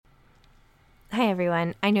Hi,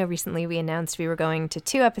 everyone. I know recently we announced we were going to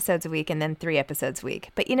 2 episodes a week and then 3 episodes a week.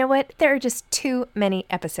 But you know what? There are just too many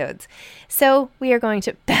episodes. So we are going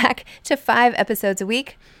back to 5 episodes a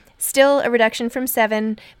week. Still a reduction from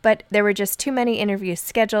 7, but there were just too many interviews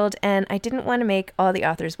scheduled, and I didn't want to make all the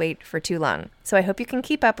authors wait for too long. So I hope you can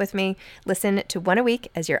keep up with me. Listen to 1 a week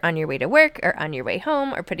as you're on your way to work or on your way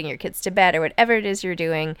home or putting your kids to bed or whatever it is you're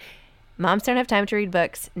doing. Moms Don't Have Time to Read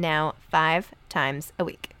Books, now 5 times a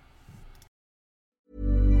week.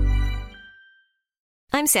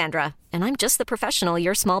 I'm Sandra, and I'm just the professional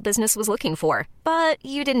your small business was looking for. But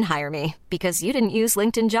you didn't hire me because you didn't use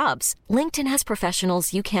LinkedIn Jobs. LinkedIn has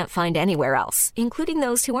professionals you can't find anywhere else, including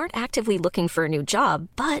those who aren't actively looking for a new job,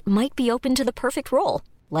 but might be open to the perfect role,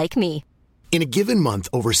 like me. In a given month,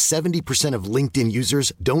 over 70% of LinkedIn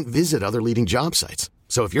users don't visit other leading job sites.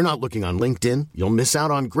 So if you're not looking on LinkedIn, you'll miss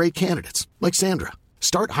out on great candidates like Sandra.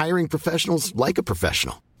 Start hiring professionals like a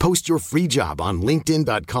professional. Post your free job on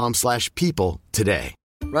linkedin.com/people today.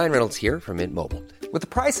 Ryan Reynolds here from Mint Mobile. With the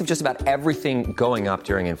price of just about everything going up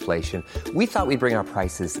during inflation, we thought we'd bring our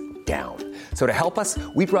prices down. So to help us,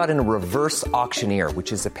 we brought in a reverse auctioneer,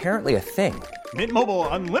 which is apparently a thing. Mint Mobile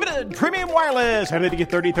Unlimited Premium Wireless. How to get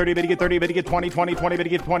 30, 30, bit to get 30, bit to get 20, 20, 20, bit to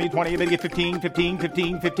get 20, 20, bit to get 15, 15,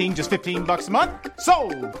 15, 15, just $15 a month?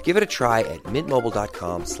 Sold! Give it a try at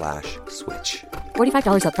mintmobile.com/switch.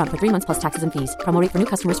 $45 up front for 3 months plus taxes and fees. Promo rate for new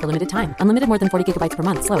customers for limited time. Unlimited more than 40 gigabytes per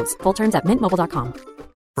month. Slows full terms at mintmobile.com.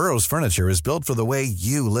 Burrow's furniture is built for the way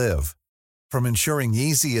you live. From ensuring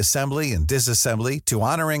easy assembly and disassembly to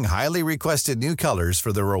honoring highly requested new colors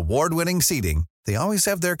for their award-winning seating, they always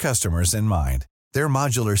have their customers in mind. Their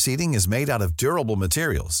modular seating is made out of durable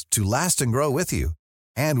materials to last and grow with you.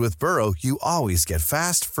 And with Burrow, you always get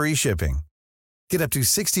fast, free shipping. Get up to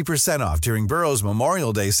 60% off during Burrow's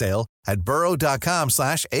Memorial Day sale at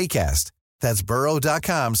burrow.com/ACAST. That's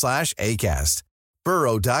burrow.com/ACAST.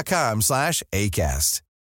 burrow.com/ACAST.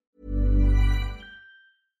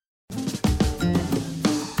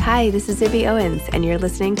 Hi, this is Zibby Owens, and you're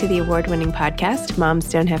listening to the award-winning podcast, Moms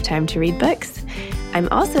Don't Have Time to Read Books. I'm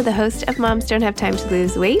also the host of Moms Don't Have Time to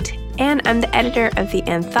Lose Weight, and I'm the editor of the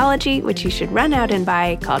anthology, which you should run out and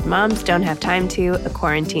buy, called Moms Don't Have Time to, a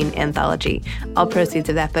quarantine anthology. All proceeds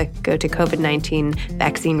of that book go to COVID-19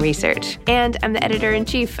 vaccine research. And I'm the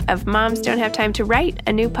editor-in-chief of Moms Don't Have Time to Write,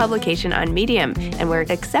 a new publication on Medium, and we're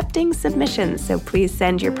accepting submissions, so please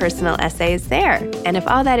send your personal essays there. And if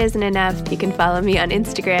all that isn't enough, you can follow me on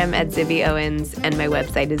Instagram at Zibby Owens, and my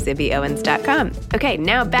website is zibbyowens.com. Okay,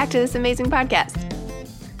 now back to this amazing podcast.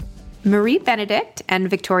 Marie Benedict and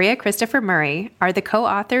Victoria Christopher Murray are the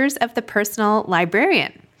co-authors of The Personal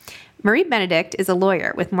Librarian. Marie Benedict is a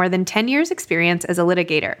lawyer with more than 10 years' experience as a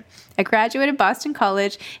litigator. A graduate of Boston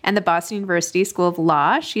College and the Boston University School of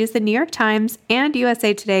Law, she is the New York Times and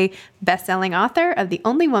USA Today best-selling author of The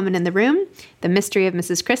Only Woman in the Room, The Mystery of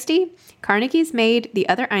Mrs. Christie, Carnegie's Maid, The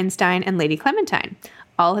Other Einstein, and Lady Clementine.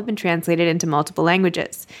 All have been translated into multiple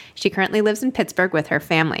languages. She currently lives in Pittsburgh with her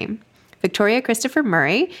family. Victoria Christopher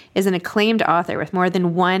Murray is an acclaimed author with more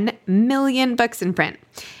than 1 million books in print.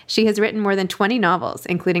 She has written more than 20 novels,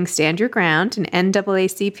 including Stand Your Ground, an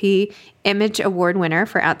NAACP Image Award winner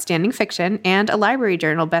for Outstanding Fiction, and a Library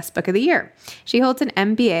Journal Best Book of the Year. She holds an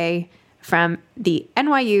MBA from the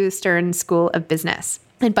NYU Stern School of Business.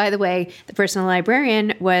 And by the way, The Personal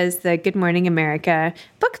Librarian was the Good Morning America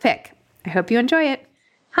book pick. I hope you enjoy it.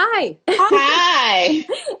 Hi. Hi.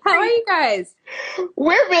 How are you guys?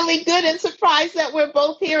 We're really good and surprised that we're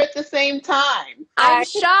both here at the same time. I'm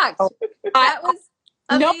shocked. That was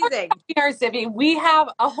amazing. No, Zibby. We have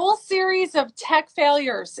a whole series of tech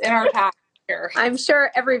failures in our past here. I'm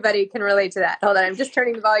sure everybody can relate to that. Hold on. I'm just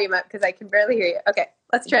turning the volume up because I can barely hear you. Okay.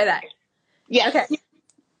 Let's try that. Yes. Okay.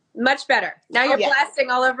 Much better. Now you're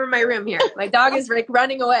blasting all over my room here. My dog is like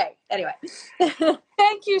running away. Anyway.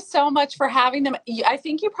 Thank you so much for having them. I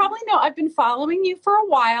think you probably know I've been following you for a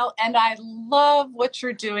while, and I love what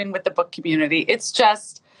you're doing with the book community. It's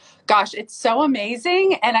just, gosh, it's so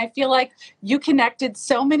amazing. And I feel like you connected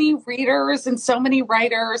so many readers and so many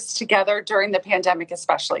writers together during the pandemic,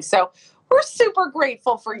 especially. So we're super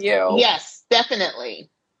grateful for you. Yes, definitely.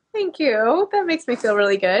 Thank you. That makes me feel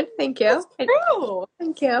really good. Thank you. That's true.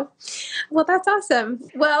 Thank you. Well, that's awesome.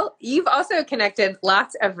 Well, you've also connected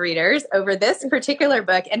lots of readers over this particular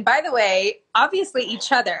book. And by the way, obviously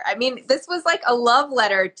each other. I mean, this was like a love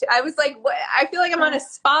letter. I was like, I feel like I'm on a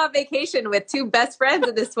spa vacation with 2 best friends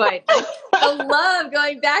at this point. Like, the love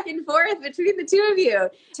going back and forth between the 2 of you.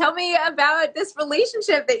 Tell me about this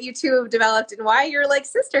relationship that you 2 have developed and why you're like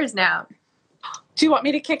sisters now. Do you want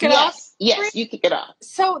me to kick it off? Yes, you kick it off.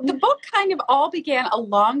 So the book kind of all began a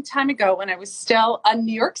long time ago when I was still a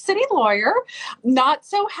New York City lawyer, not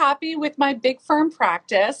so happy with my big firm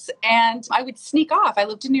practice. And I would sneak off. I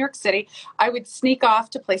lived in New York City. I would sneak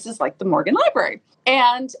off to places like the Morgan Library.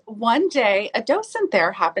 And one day, a docent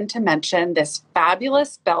there happened to mention this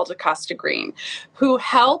fabulous Belle DaCosta Green, who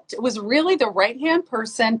was really the right-hand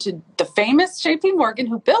person to the famous J.P. Morgan,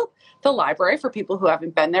 who built the library. For people who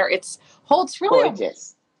haven't been there, it holds really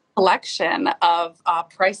gorgeous collection of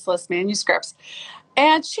priceless manuscripts.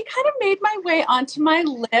 And she kind of made my way onto my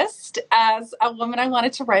list as a woman I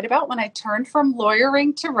wanted to write about when I turned from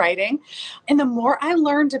lawyering to writing. And the more I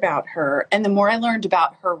learned about her, and the more I learned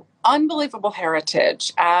about her unbelievable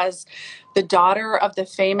heritage as the daughter of the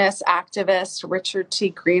famous activist Richard T.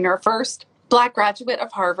 Greener, first Black graduate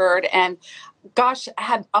of Harvard, and gosh,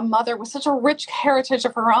 had a mother with such a rich heritage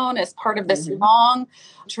of her own as part of this long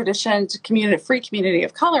tradition to free community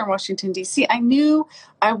of color in Washington, D.C. I knew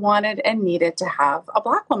I wanted and needed to have a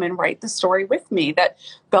Black woman write the story with me, that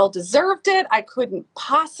Belle deserved it. I couldn't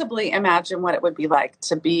possibly imagine what it would be like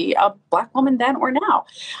to be a Black woman then or now.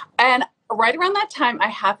 And right around that time, I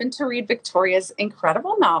happened to read Victoria's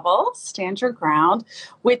incredible novel, Stand Your Ground,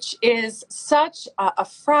 which is such a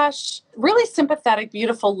fresh, really sympathetic,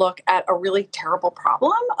 beautiful look at a really terrible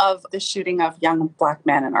problem of the shooting of young Black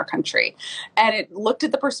men in our country. And it looked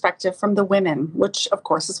at the perspective from the women, which, of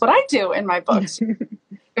course, is what I do in my books.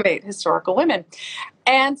 Historical women.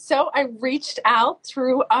 And so I reached out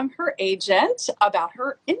through her agent about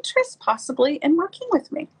her interest possibly in working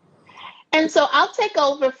with me. And so I'll take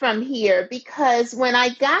over from here, because when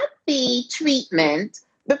I got the treatment,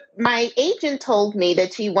 my agent told me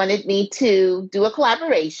that she wanted me to do a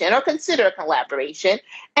collaboration or consider a collaboration.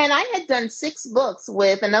 And I had done 6 books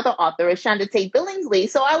with another author, Shonda Tate Billingsley,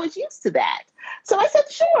 so I was used to that. So I said,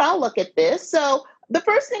 sure, I'll look at this. So the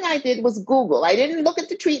first thing I did was Google. I didn't look at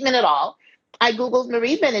the treatment at all. I Googled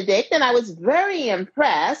Marie Benedict, and I was very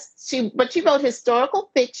impressed. She wrote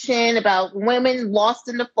historical fiction about women lost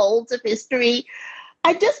in the folds of history.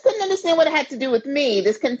 I just couldn't understand what it had to do with me,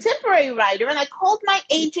 this contemporary writer. And I called my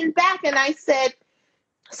agent back and I said,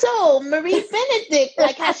 so Marie Benedict,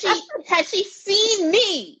 like, has she seen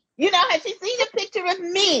me? Has she seen a picture of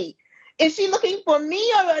me? Is she looking for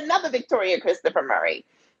me or another Victoria Christopher Murray?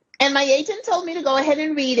 And my agent told me to go ahead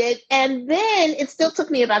and read it. And then it still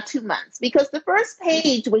took me about 2 months, because the first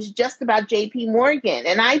page was just about J.P. Morgan.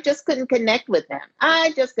 And I just couldn't connect with him.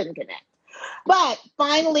 I just couldn't connect. But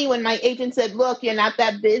finally, when my agent said, look, you're not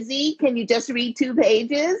that busy, can you just read 2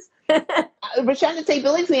 pages? Shonda Tate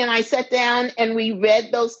Billingsley and I sat down and we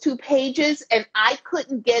read those 2 pages, and I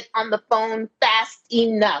couldn't get on the phone fast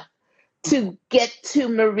enough to get to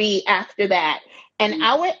Marie after that. And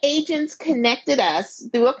our agents connected us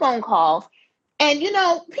through a phone call. And,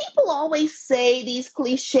 people always say these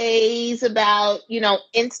cliches about,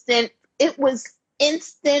 it was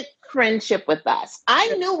instant friendship with us. I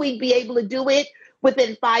knew we'd be able to do it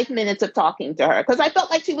within 5 minutes of talking to her, because I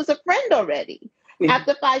felt like she was a friend already.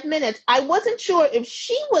 After 5 minutes, I wasn't sure if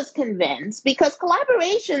she was convinced, because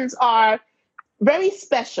collaborations are very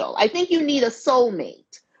special. I think you need a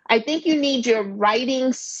soulmate. I think you need your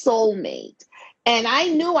writing soulmate. And I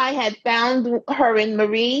knew I had found her in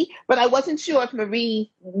Marie, but I wasn't sure if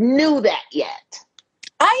Marie knew that yet.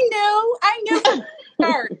 I knew from the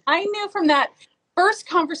start. I knew from that first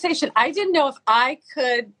conversation. I didn't know if I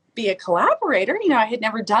could be a collaborator. I had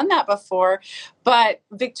never done that before, but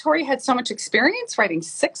Victoria had so much experience writing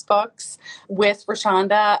 6 books with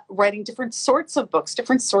Rashonda, writing different sorts of books,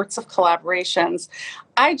 different sorts of collaborations.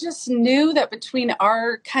 I just knew that between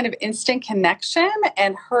our kind of instant connection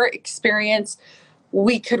and her experience,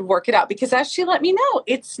 we could work it out, because as she let me know,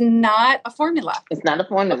 it's not a formula. It's not a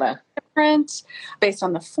formula. Different based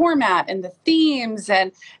on the format and the themes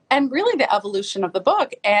and really the evolution of the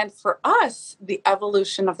book. And for us, the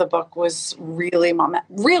evolution of the book was really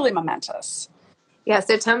momentous. Yeah.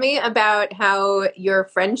 So tell me about how your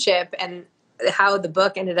friendship and how the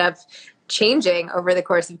book ended up changing over the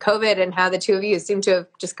course of COVID, and how the two of you seem to have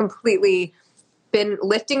just completely been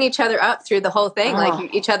lifting each other up through the whole thing,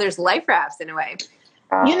 like each other's life rafts in a way.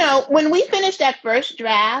 When we finished that first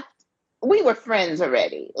draft, we were friends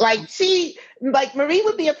already. Like Marie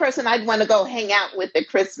would be a person I'd want to go hang out with at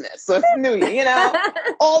Christmas or New Year,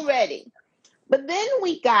 already. But then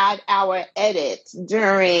we got our edits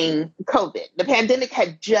during COVID. The pandemic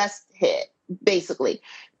had just hit, basically.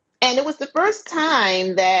 And it was the first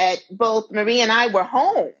time that both Marie and I were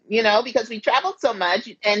home, because we traveled so much.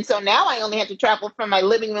 And so now I only had to travel from my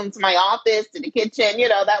living room to my office to the kitchen.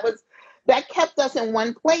 That kept us in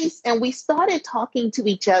one place. And we started talking to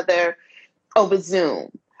each other over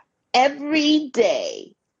Zoom every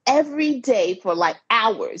day for like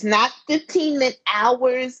hours, not 15-minute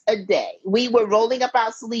hours a day. We were rolling up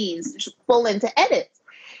our sleeves full into edits.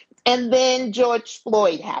 And then George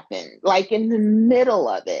Floyd happened, like in the middle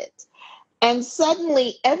of it. And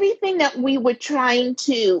suddenly everything that we were trying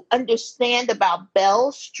to understand about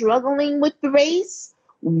Belle struggling with race,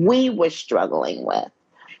 we were struggling with.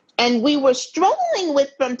 And we were struggling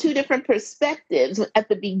with from two different perspectives at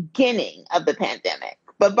the beginning of the pandemic.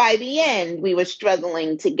 But by the end, we were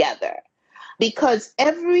struggling together. Because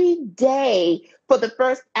every day for the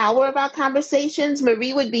first hour of our conversations,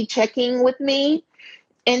 Marie would be checking with me.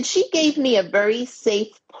 And she gave me a very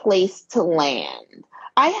safe place to land.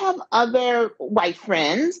 I have other white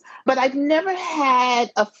friends, but I've never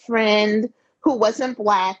had a friend who wasn't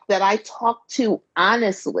Black that I talked to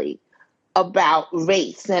honestly about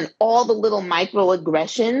race and all the little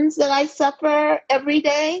microaggressions that I suffer every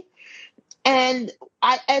day. And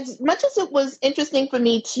as much as it was interesting for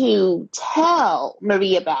me to tell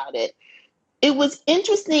Marie about it, it was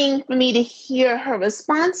interesting for me to hear her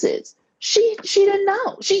responses. She didn't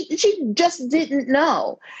know. She just didn't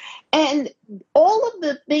know. And all of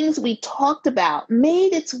the things we talked about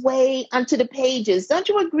made its way onto the pages. Don't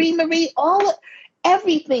you agree, Marie?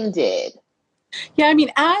 Everything did. Yeah, I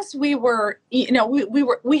mean, as we were,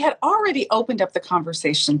 we had already opened up the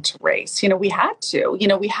conversation to race. We had to.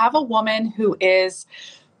 We have a woman who is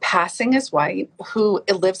passing as white, who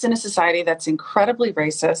lives in a society that's incredibly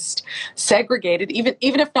racist, segregated, even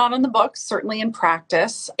if not in the books, certainly in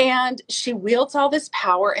practice. And she wields all this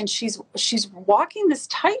power, and she's walking this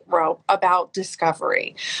tightrope about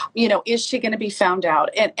discovery. Is she going to be found out?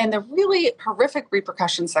 And the really horrific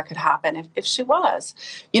repercussions that could happen if she was.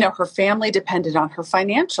 Her family depended on her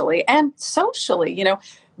financially and socially.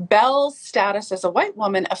 Belle's status as a white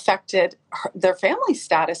woman affected their family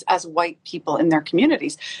status as white people in their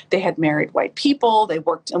communities. They had married white people. They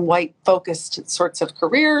worked in white-focused sorts of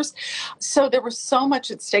careers. So there was so much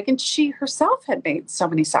at stake. And she herself had made so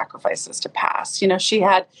many sacrifices to pass. She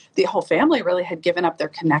had, the whole family really had given up their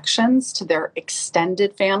connections to their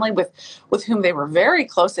extended family with whom they were very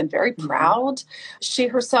close and very proud. She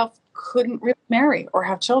herself couldn't really marry or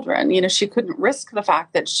have children. She couldn't risk the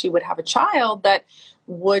fact that she would have a child that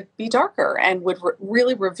would be darker and would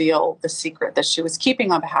really reveal the secret that she was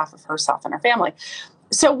keeping on behalf of herself and her family.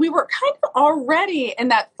 So we were kind of already in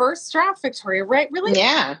that first draft, Victoria, right? Really?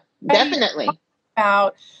 Yeah, definitely.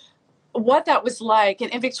 About what that was like.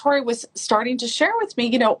 And Victoria was starting to share with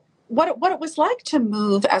me, what it was like to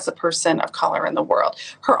move as a person of color in the world.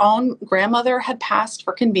 Her own grandmother had passed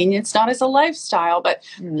for convenience, not as a lifestyle, but,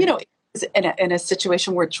 in a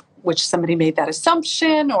situation which somebody made that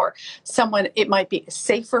assumption, or it might be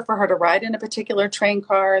safer for her to ride in a particular train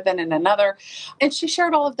car than in another. And she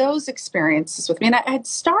shared all of those experiences with me. And I had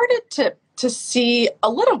started to see a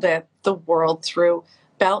little bit the world through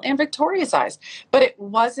Belle and Victoria's eyes. But it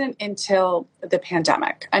wasn't until the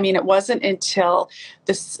pandemic. I mean, it wasn't until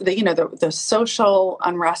the social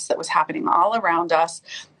unrest that was happening all around us.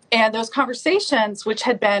 And those conversations, which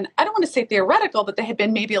had been, I don't want to say theoretical, but they had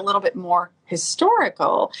been maybe a little bit more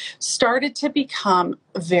historical, started to become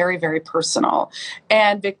very, very personal.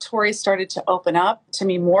 And Victoria started to open up to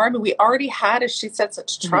me more. I mean, we already had, as she said,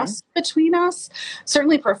 such trust between us,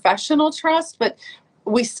 certainly professional trust, but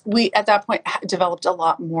we at that point developed a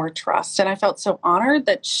lot more trust. And I felt so honored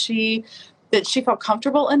that she felt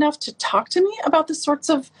comfortable enough to talk to me about the sorts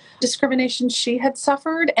of discrimination she had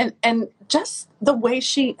suffered and just the way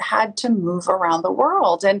she had to move around the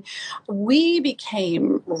world. And we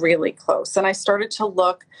became really close. And I started to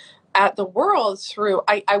look at the world through,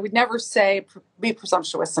 I would never be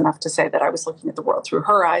presumptuous enough to say that I was looking at the world through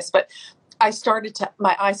her eyes, but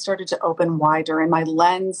my eyes started to open wider and my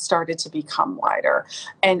lens started to become wider.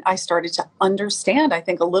 And I started to understand, I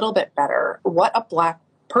think, a little bit better what a Black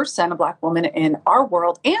person, a Black woman in our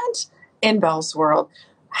world and in Belle's world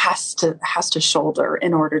has to shoulder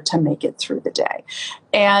in order to make it through the day.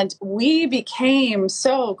 And we became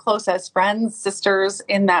so close as friends, sisters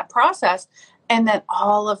in that process. And then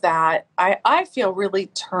all of that, I feel really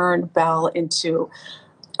turned Belle into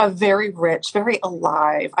a very rich, very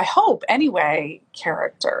alive, I hope anyway,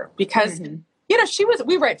 character. Because,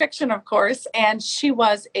 we write fiction, of course, and she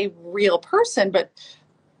was a real person, but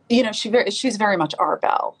she's very much our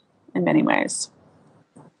Belle in many ways.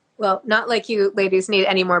 Well, not like you ladies need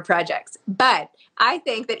any more projects, but I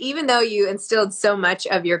think that even though you instilled so much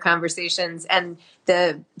of your conversations and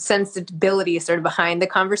the sensibility sort of behind the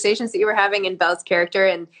conversations that you were having in Belle's character,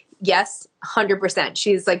 and yes, 100%,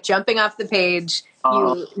 she's like jumping off the page.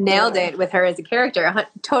 You nailed it with her as a character,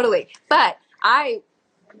 totally. But I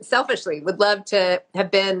selfishly would love to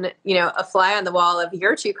have been, a fly on the wall of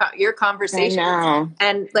your conversations. I know.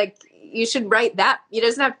 And like, you should write that. It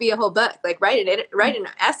doesn't have to be a whole book. Like write an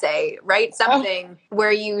essay, write something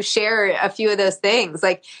where you share a few of those things.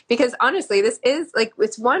 Like, because honestly, this is like,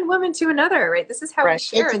 it's one woman to another, right? This is how we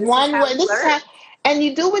share. It's one way. And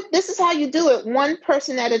you do it. This is how you do it. One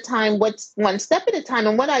person at a time. What's one step at a time.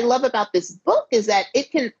 And what I love about this book is that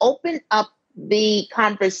it can open up the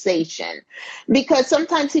conversation, because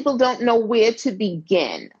sometimes people don't know where to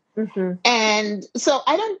begin. Mm-hmm. And so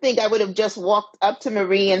I don't think I would have just walked up to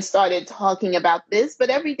Marie and started talking about this, but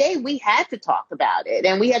every day we had to talk about it,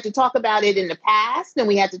 and we had to talk about it in the past, and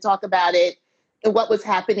we had to talk about it in what was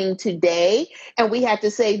happening today. And we had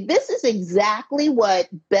to say, this is exactly what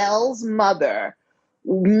Belle's mother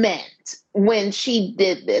meant when she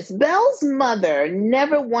did this. Belle's mother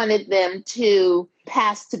never wanted them to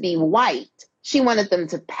pass to be white. She wanted them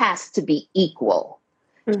to pass to be equal.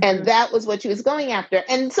 Mm-hmm. And that was what she was going after.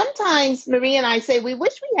 And sometimes Marie and I say, we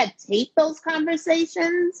wish we had taped those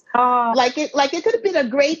conversations. Like it could have been a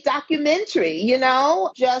great documentary,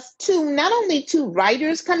 just not only two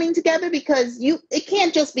writers coming together, because it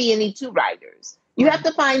can't just be any two writers. You have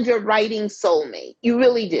to find your writing soulmate. You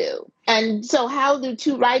really do. And so how do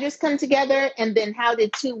two writers come together? And then how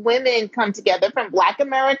did two women come together from Black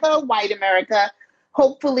America, white America?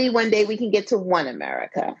 Hopefully one day we can get to one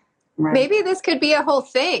America. Right. Maybe this could be a whole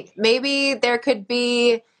thing. Maybe there could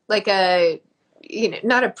be like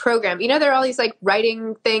not a program. There are all these like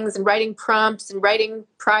writing things and writing prompts and writing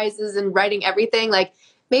prizes and writing everything. Like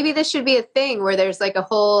maybe this should be a thing where there's like a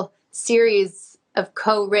whole series of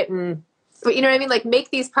co-written, but you know what I mean? Like make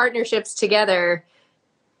these partnerships together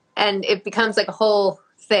and it becomes like a whole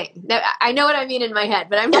thing. Now, I know what I mean in my head,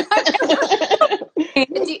 but I'm not.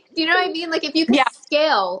 do you know what I mean? Like if you could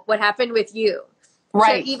scale what happened with you.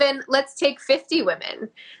 Right. So even let's take 50 women.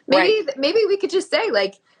 Maybe we could just say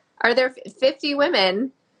like, are there 50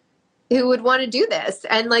 women who would want to do this?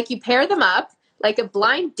 And like you pair them up like a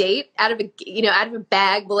blind date out of a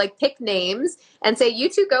bag. We'll like pick names and say, you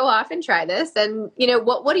two go off and try this. And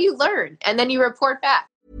what do you learn? And then you report back.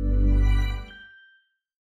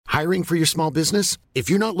 Hiring for your small business? If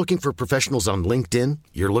you're not looking for professionals on LinkedIn,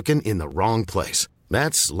 you're looking in the wrong place.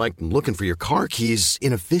 That's like looking for your car keys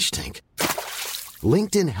in a fish tank.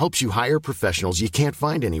 LinkedIn helps you hire professionals you can't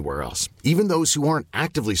find anywhere else, even those who aren't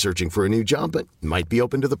actively searching for a new job but might be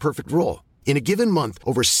open to the perfect role. In a given month,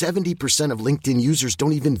 over 70% of LinkedIn users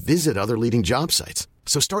don't even visit other leading job sites.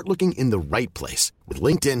 So start looking in the right place. With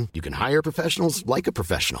LinkedIn, you can hire professionals like a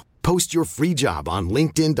professional. Post your free job on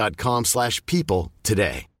linkedin.com/people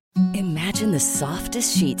today. Imagine the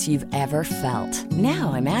softest sheets you've ever felt.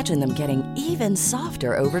 Now imagine them getting even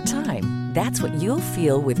softer over time. That's what you'll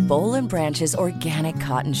feel with Boll & Branch's organic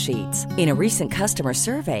cotton sheets. In a recent customer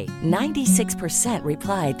survey, 96%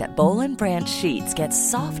 replied that Boll & Branch sheets get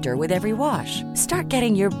softer with every wash. Start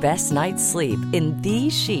getting your best night's sleep in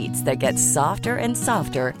these sheets that get softer and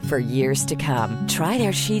softer for years to come. Try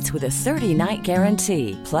their sheets with a 30-night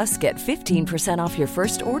guarantee. Plus, get 15% off your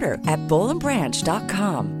first order at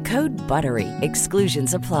bollandbranch.com. Code BUTTERY.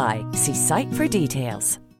 Exclusions apply. See site for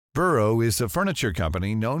details. Burrow is a furniture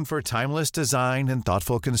company known for timeless design and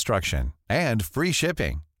thoughtful construction, and free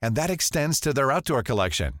shipping, and that extends to their outdoor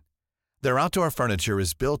collection. Their outdoor furniture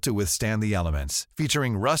is built to withstand the elements,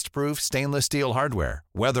 featuring rust-proof stainless steel hardware,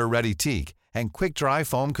 weather-ready teak, and quick-dry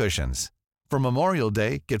foam cushions. For Memorial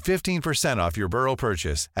Day, get 15% off your Burrow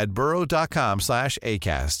purchase at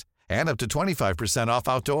burrow.com/acast, and up to 25% off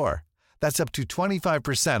outdoor. That's up to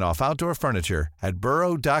 25% off outdoor furniture at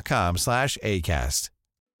burrow.com/acast.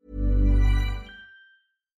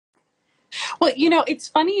 Well, it's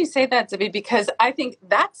funny you say that, Zibby, because I think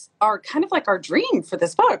that's our kind of like our dream for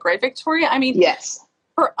this book, right, Victoria? I mean, yes.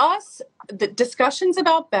 For us, the discussions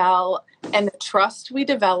about Belle and the trust we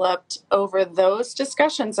developed over those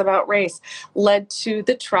discussions about race led to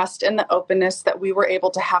the trust and the openness that we were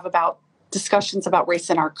able to have about discussions about race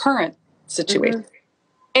in our current situation. Mm-hmm.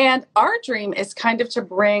 And our dream is kind of to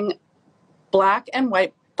bring Black and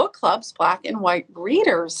white book clubs, Black and white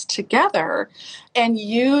readers together and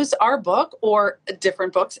use our book or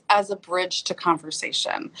different books as a bridge to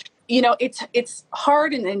conversation. It's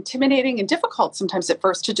hard and intimidating and difficult sometimes at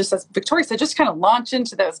first to just, as Victoria said, just kind of launch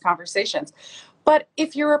into those conversations. But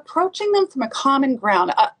if you're approaching them from a common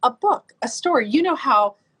ground, a book, a story,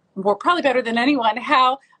 how, more probably better than anyone,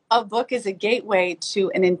 how a book is a gateway to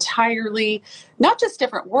an entirely, not just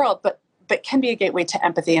different world, but can be a gateway to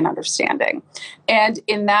empathy and understanding. And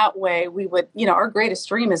in that way, we would, our greatest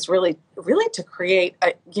dream is really to create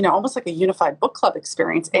a, almost like a unified book club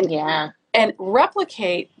experience. And and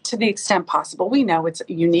replicate to the extent possible. We know it's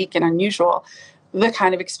unique and unusual, the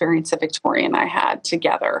kind of experience that Victoria and I had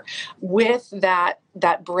together with that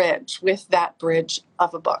bridge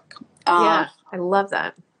of a book. Yeah, I love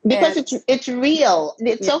that. Because it's real.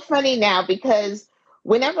 It's so funny now because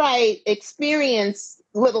whenever I experience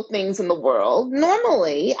little things in the world,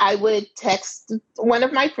 normally I would text one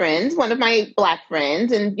of my friends, one of my Black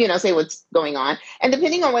friends, and, say what's going on. And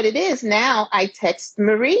depending on what it is, now I text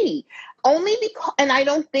Marie. Only because, and I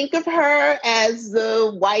don't think of her as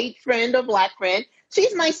the white friend or Black friend.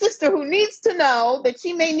 She's my sister who needs to know that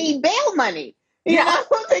she may need bail money, to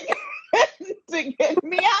get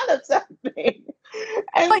me out of something.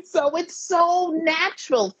 And so it's so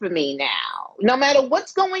natural for me now. No matter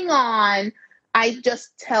what's going on, I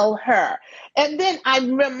just tell her. And then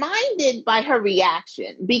I'm reminded by her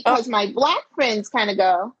reaction because my Black friends kind of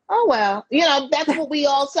go, oh, well, that's what we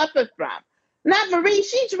all suffer from. Not Marie,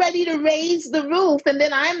 she's ready to raise the roof, and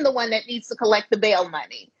then I'm the one that needs to collect the bail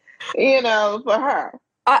money, for her.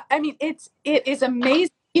 I mean, it is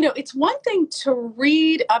amazing. It's one thing to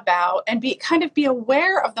read about and be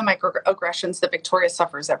aware of the microaggressions that Victoria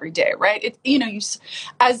suffers every day, right?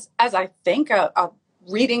 As I think a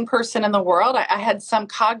reading person in the world, I had some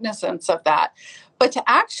cognizance of that, but to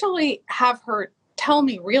actually have her tell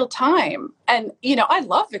me real time. And, I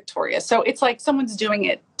love Victoria. So it's like someone's doing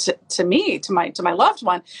it to me, to my loved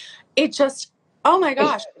one. It just, oh my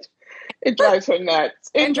gosh. It drives her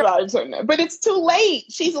nuts. It drives her nuts. But it's too late.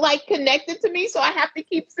 She's like connected to me. So I have to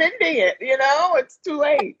keep sending it, it's too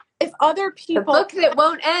late. If other people. The book that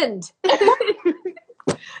won't end.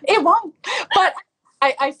 It won't. But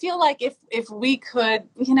I feel like if we could,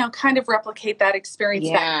 kind of replicate that experience,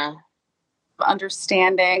 that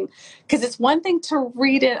understanding, because it's one thing to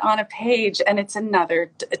read it on a page and it's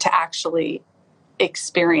another to actually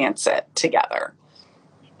experience it together.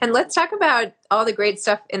 And let's talk about all the great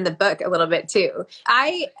stuff in the book a little bit too.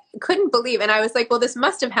 I couldn't believe, and I was like, well, this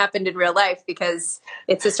must have happened in real life because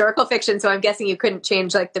it's historical fiction. So I'm guessing you couldn't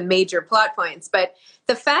change like the major plot points. But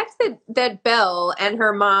the fact that Belle and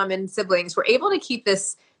her mom and siblings were able to keep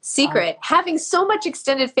this secret, having so much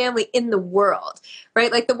extended family in the world,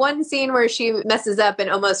 right? Like the one scene where she messes up and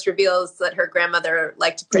almost reveals that her grandmother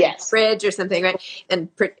liked to print the fridge or something, right? And,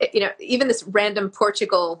 even this random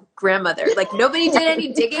Portugal grandmother, like nobody did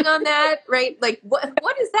any digging on that, right? Like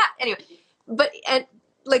what is that? Anyway,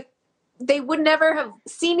 they would never have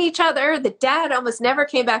seen each other. The dad almost never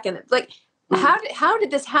came back in. How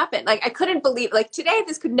did this happen? Like, I couldn't believe, today,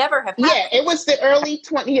 this could never have happened. Yeah, it was the early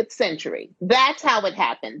 20th century. That's how it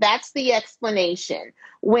happened. That's the explanation.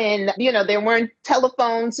 When, there weren't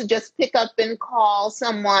telephones to just pick up and call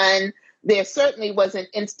someone. There certainly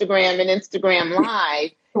wasn't Instagram and Instagram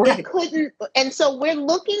Live. Right. They couldn't. And so we're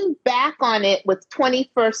looking back on it with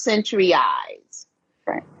 21st century eyes.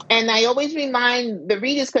 Right. And I always remind the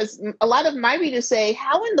readers, because a lot of my readers say,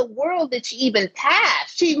 how in the world did she even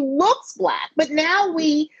pass? She looks Black. But now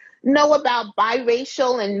we know about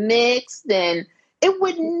biracial and mixed, and it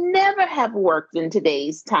would never have worked in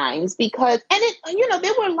today's times because,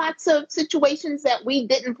 there were lots of situations that we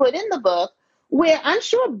didn't put in the book where I'm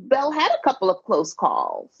sure Belle had a couple of close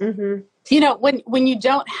calls. Mm-hmm. When you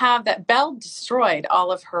don't have that, Belle destroyed all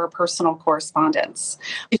of her personal correspondence.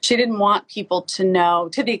 She didn't want people to know,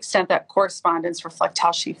 to the extent that correspondence reflect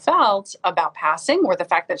how she felt about passing or the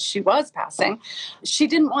fact that she was passing. She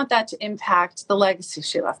didn't want that to impact the legacy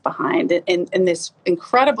she left behind in this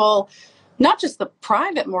incredible, not just the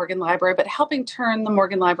private Morgan Library, but helping turn the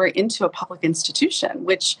Morgan Library into a public institution,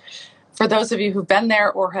 which, for those of you who've been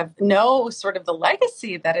there or know sort of the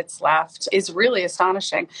legacy that it's left, is really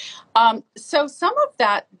astonishing. So some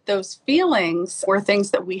of those feelings were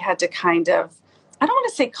things that we had to kind of, I don't want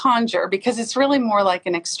to say conjure, because it's really more like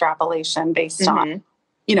an extrapolation based on,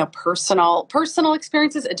 personal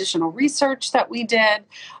experiences, additional research that we did.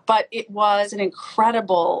 But it was an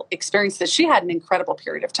incredible experience that she had an incredible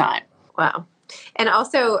period of time. Wow. And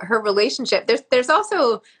also her relationship. There's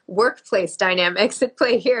also workplace dynamics at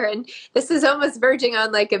play here. And this is almost verging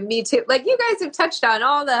on like a Me Too. Like, you guys have touched on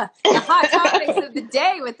all the hot topics of the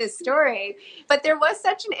day with this story. But there was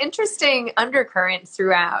such an interesting undercurrent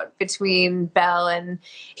throughout between Belle and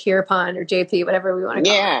Pierpont or JP, whatever we want to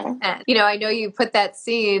call it. And, I know you put that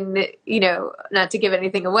scene, not to give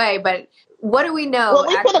anything away, but what do we know? Well,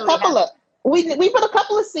 we put a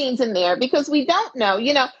couple of scenes in there because we don't know,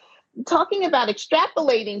 talking about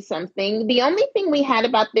extrapolating something, the only thing we had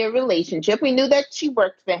about their relationship, we knew that she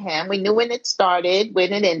worked for him. We knew when it started,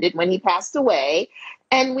 when it ended, when he passed away.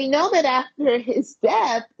 And we know that after his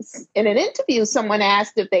death, in an interview, someone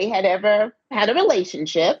asked if they had ever had a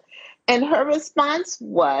relationship. And her response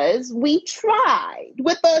was, we tried,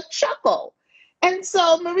 with a chuckle. And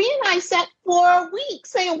so Marie and I sat for a week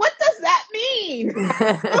saying, what does that mean?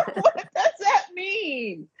 What does that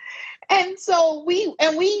mean? And so we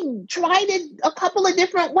tried it a couple of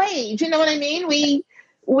different ways. You know what I mean?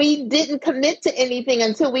 We didn't commit to anything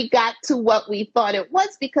until we got to what we thought it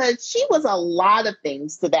was, because she was a lot of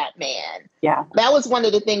things to that man. Yeah. That was one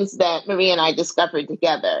of the things that Marie and I discovered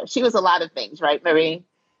together. She was a lot of things, right, Marie?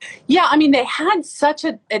 Yeah. I mean, they had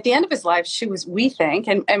at the end of his life, she was, we think,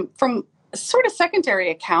 and from sort of secondary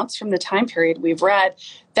accounts from the time period we've read,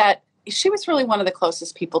 that she was really one of the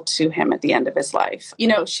closest people to him at the end of his life. You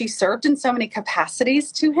know, she served in so many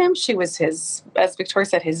capacities to him. She was his, as Victoria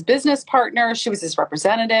said, his business partner. She was his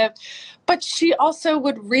representative. But she also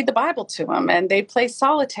would read the Bible to him, and they'd play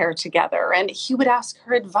solitaire together. And he would ask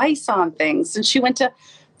her advice on things. And she went to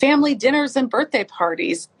family dinners and birthday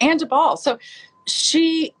parties and to balls. So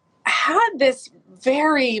she had this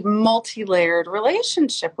very multi-layered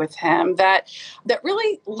relationship with him that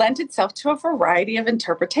really lent itself to a variety of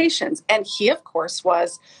interpretations. And he, of course,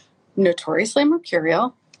 was notoriously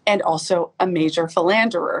mercurial and also a major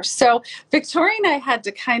philanderer. So Victoria and I had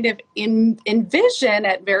to kind of envision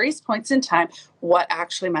at various points in time what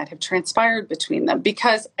actually might have transpired between them.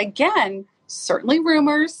 Because, again, certainly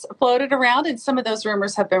rumors floated around, and some of those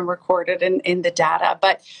rumors have been recorded in the data.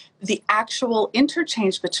 But the actual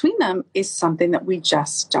interchange between them is something that we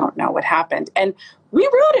just don't know what happened. And we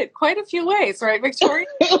wrote it quite a few ways, right, Victoria?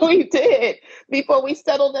 We did, before we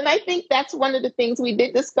settled. And I think that's one of the things we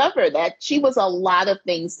did discover, that she was a lot of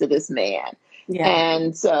things to this man. Yeah.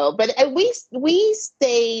 And so, but we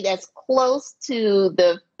stayed as close to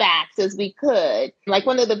the facts as we could. Like,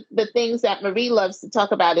 one of the things that Marie loves to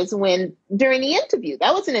talk about is when, during the interview,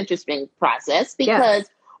 that was an interesting process, because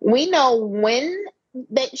we know when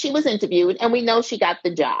that she was interviewed and we know she got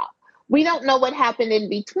the job. We don't know what happened in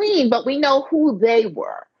between, but we know who they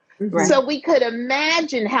were. Right. So we could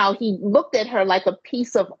imagine how he looked at her like a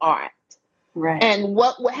piece of art. Right. And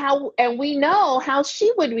and we know how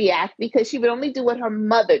she would react, because she would only do what her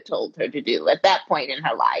mother told her to do at that point in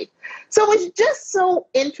her life. So it's just so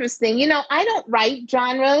interesting. You know, I don't write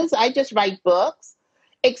genres. I just write books.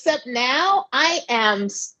 Except now I am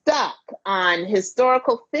stuck on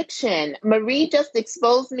historical fiction. Marie just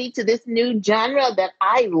exposed me to this new genre that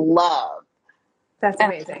I love. That's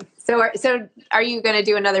amazing. So are you going to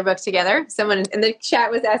do another book together? Someone in the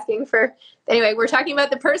chat was asking for... Anyway, we're talking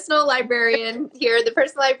about The Personal Librarian here. The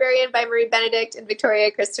Personal Librarian by Marie Benedict and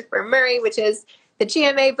Victoria Christopher Murray, which is the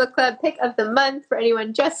GMA Book Club pick of the month for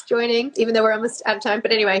anyone just joining, even though we're almost out of time.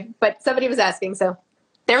 But anyway, somebody was asking, so...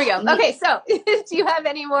 There we go. Okay, so do you have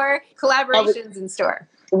any more collaborations in store?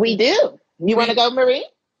 We do. You want to go, Marie?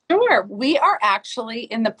 Sure. We are actually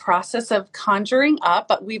in the process of conjuring up,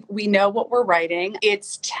 but we know what we're writing.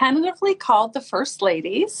 It's tentatively called The First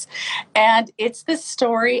Ladies, and it's the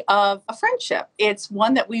story of a friendship. It's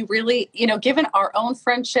one that we really, given our own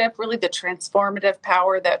friendship, really the transformative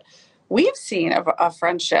power that we've seen of a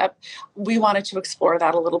friendship, we wanted to explore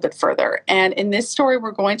that a little bit further. And in this story,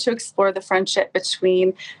 we're going to explore the friendship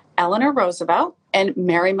between Eleanor Roosevelt and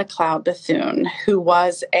Mary McLeod Bethune, who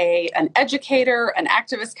was an educator, an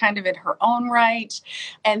activist kind of in her own right.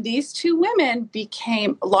 And these two women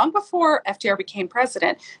became, long before FDR became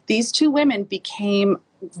president, these two women became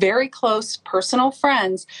very close personal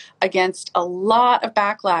friends against a lot of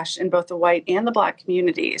backlash in both the white and the Black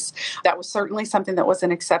communities. That was certainly something that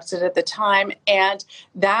wasn't accepted at the time. And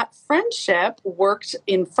that friendship worked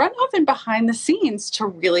in front of and behind the scenes to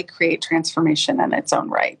really create transformation in its own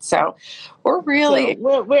right. So we're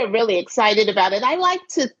really excited about it. I like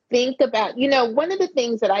to think about, one of the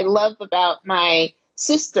things that I love about my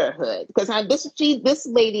sisterhood, because this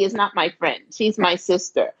lady is not my friend. She's my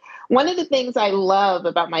sister. One of the things I love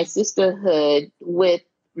about my sisterhood with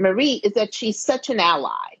Marie is that she's such an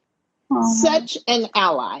ally. Aww. Such an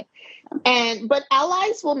ally. But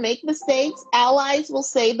allies will make mistakes. Allies will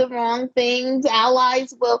say the wrong things.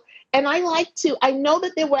 Allies will, and I know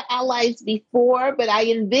that there were allies before, but I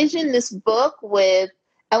envision this book with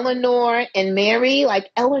Eleanor and Mary,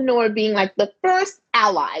 like Eleanor being like the first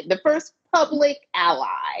ally, the first public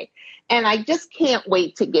ally. And I just can't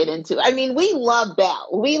wait to get into it. I mean, we love Belle.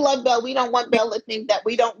 We love Belle. We don't want Belle to think that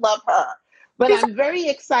we don't love her. But I'm very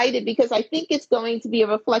excited because I think it's going to be a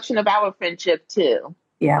reflection of our friendship, too.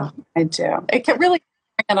 Yeah, I do. It can really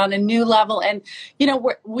bring it on a new level. And,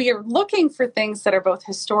 we are looking for things that are both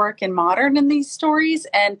historic and modern in these stories.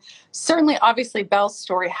 And certainly, obviously, Belle's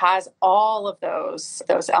story has all of those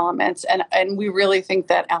elements. And we really think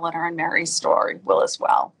that Eleanor and Mary's story will as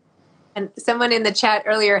well. And someone in the chat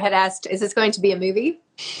earlier had asked, is this going to be a movie?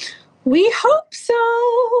 We hope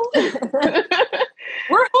so.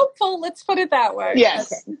 We're hopeful. Let's put it that way.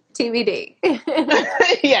 Yes. Okay. TBD.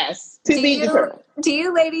 Yes. To be determined. Do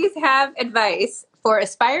you ladies have advice for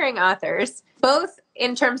aspiring authors, both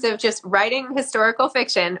in terms of just writing historical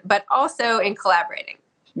fiction, but also in collaborating?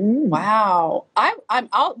 Wow.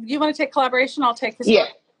 You want to take collaboration? I'll take historical.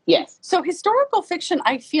 Yeah. Yes. So historical fiction,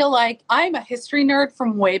 I feel like I'm a history nerd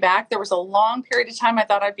from way back. There was a long period of time I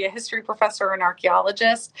thought I'd be a history professor or an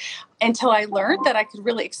archaeologist until I learned that I could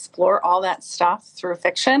really explore all that stuff through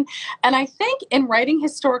fiction. And I think in writing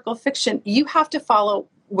historical fiction, you have to follow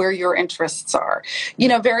where your interests are. You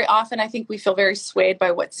know, very often I think we feel very swayed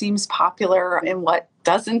by what seems popular and what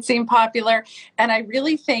doesn't seem popular. And I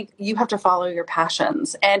really think you have to follow your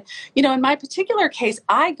passions. And, you know, in my particular case,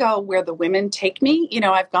 I go where the women take me. You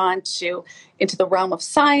know, I've gone into the realm of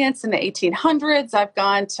science in the 1800s. I've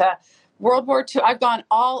gone to World War II. I've gone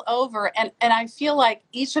all over. And I feel like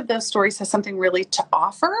each of those stories has something really to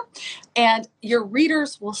offer. And your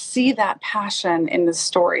readers will see that passion in the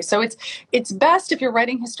story. So it's best if you're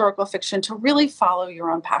writing historical fiction to really follow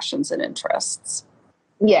your own passions and interests.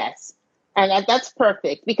 Yes. And that's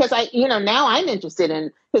perfect because now I'm interested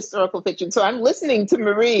in historical fiction. So I'm listening to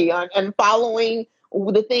Marie and following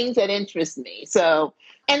the things that interest me. So,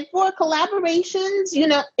 and for collaborations,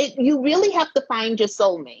 you really have to find your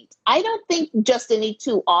soulmate. I don't think just any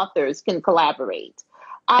two authors can collaborate.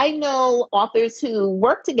 I know authors who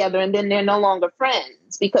work together and then they're no longer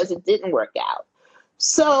friends because it didn't work out.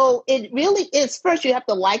 So it really is, first, you have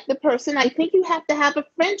to like the person. I think you have to have a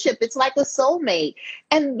friendship. It's like a soulmate.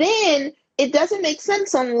 And then it doesn't make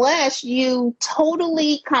sense unless you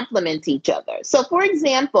totally complement each other. So, for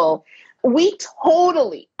example, when we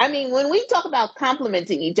talk about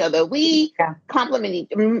complimenting each other, we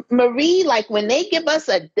compliment Marie, like when they give us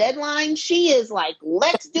a deadline, she is like,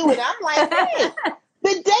 let's do it. I'm like, hey,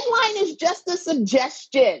 the deadline is just a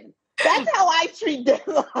suggestion. That's how I treat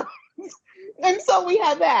deadlines. And so we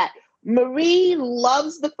have that. Marie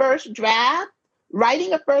loves the first draft.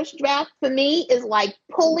 Writing a first draft for me is like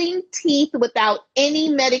pulling teeth without any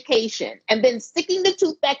medication and then sticking the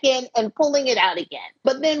tooth back in and pulling it out again.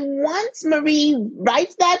 But then once Marie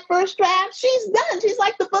writes that first draft, she's done. She's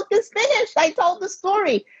like, the book is finished. I told the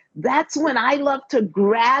story. That's when I love to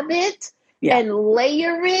grab it and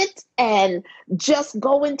layer it and just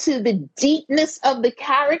go into the deepness of the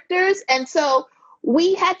characters. And so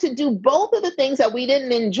we had to do both of the things that we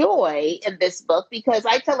didn't enjoy in this book because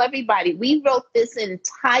I tell everybody, we wrote this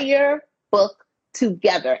entire book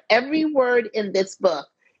together. Every word in this book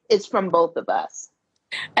is from both of us.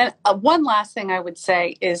 And one last thing I would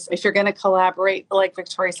say is if you're going to collaborate, like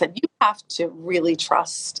Victoria said, you have to really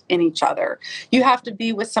trust in each other. You have to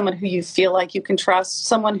be with someone who you feel like you can trust,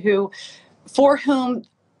 someone for whom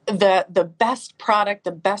the best product,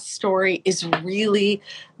 the best story is really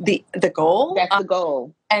the goal. That's the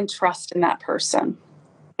goal. And trust in that person.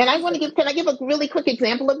 And can I give a really quick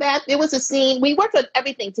example of that? There was a scene, we worked on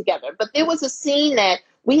everything together, but there was a scene that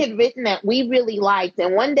we had written that we really liked.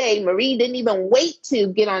 And one day Marie didn't even wait to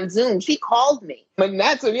get on Zoom. She called me. And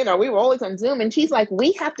that's, we were always on Zoom. And she's like,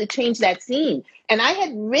 we have to change that scene. And I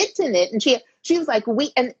had written it. And she was like,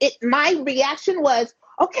 my reaction was,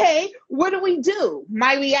 okay, what do we do?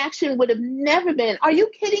 My reaction would have never been, are you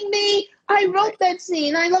kidding me? I wrote that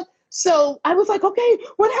scene. So I was like, okay,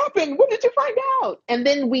 what happened? What did you find out? And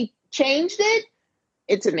then we changed it.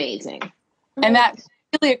 It's amazing. And that's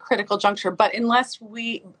really a critical juncture. But unless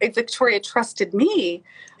Victoria trusted me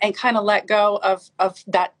and kind of let go of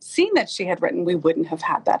that scene that she had written, we wouldn't have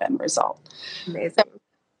had that end result. Amazing.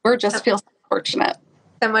 So we just feel so fortunate.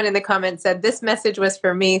 Someone in the comments said, this message was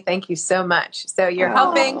for me. Thank you so much. So you're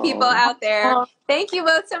helping people out there. Thank you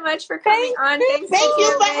both so much for coming on. Thank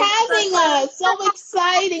you for having us. So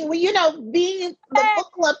exciting. Well, being the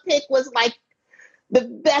book club pick was like the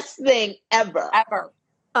best thing ever.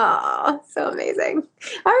 Oh, so amazing.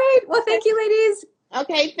 All right. Well, thank you, ladies.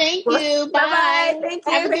 Okay. Thank you. Bye. Bye-bye. Thank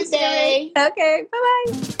you. Have a good day. Okay.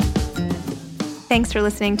 Bye-bye. Thanks for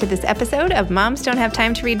listening to this episode of Moms Don't Have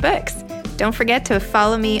Time to Read Books. Don't forget to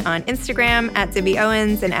follow me on Instagram at Zibby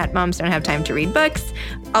Owens and at Moms Don't Have Time to Read Books.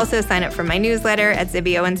 Also sign up for my newsletter at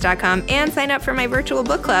zibbyowens.com and sign up for my virtual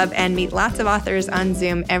book club and meet lots of authors on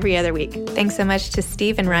Zoom every other week. Thanks so much to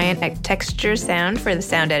Steve and Ryan at Texture Sound for the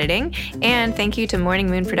sound editing. And thank you to Morning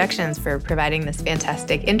Moon Productions for providing this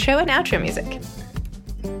fantastic intro and outro music.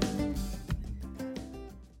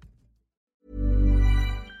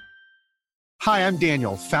 Hi, I'm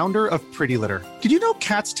Daniel, founder of Pretty Litter. Did you know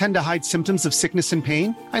cats tend to hide symptoms of sickness and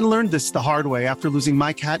pain? I learned this the hard way after losing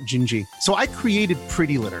my cat, Gingy. So I created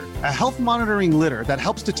Pretty Litter, a health monitoring litter that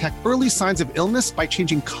helps detect early signs of illness by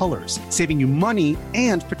changing colors, saving you money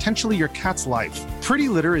and potentially your cat's life. Pretty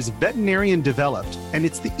Litter is veterinarian developed, and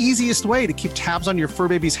it's the easiest way to keep tabs on your fur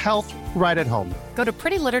baby's health right at home. Go to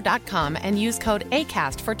prettylitter.com and use code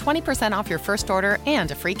ACAST for 20% off your first order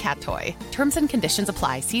and a free cat toy. Terms and conditions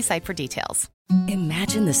apply. See site for details.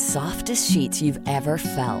 Imagine the softest sheets you've ever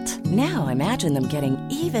felt. Now imagine them getting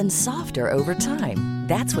even softer over time.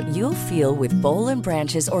 That's what you'll feel with Boll &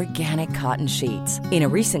 Branch's organic cotton sheets. In a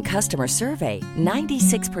recent customer survey,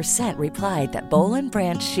 96% replied that Boll &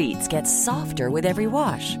 Branch sheets get softer with every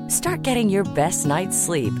wash. Start getting your best night's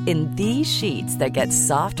sleep in these sheets that get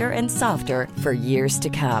softer and softer for years to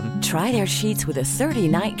come. Try their sheets with a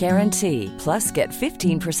 30-night guarantee. Plus, get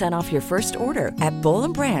 15% off your first order at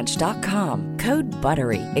bollandbranch.com. Code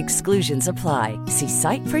BUTTERY. Exclusions apply. See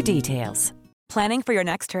site for details. Planning for your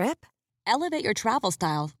next trip? Elevate your travel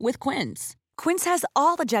style with Quince. Quince has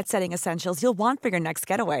all the jet-setting essentials you'll want for your next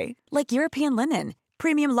getaway, like European linen,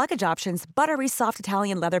 premium luggage options, buttery soft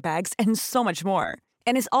Italian leather bags, and so much more.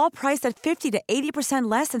 And is all priced at 50 to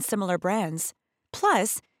 80% less than similar brands.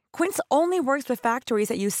 Plus, Quince only works with factories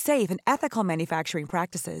that use safe and ethical manufacturing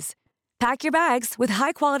practices. Pack your bags with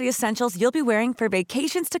high-quality essentials you'll be wearing for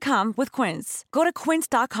vacations to come with Quince. Go to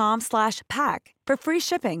quince.com/pack for free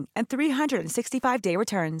shipping and 365-day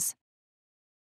returns.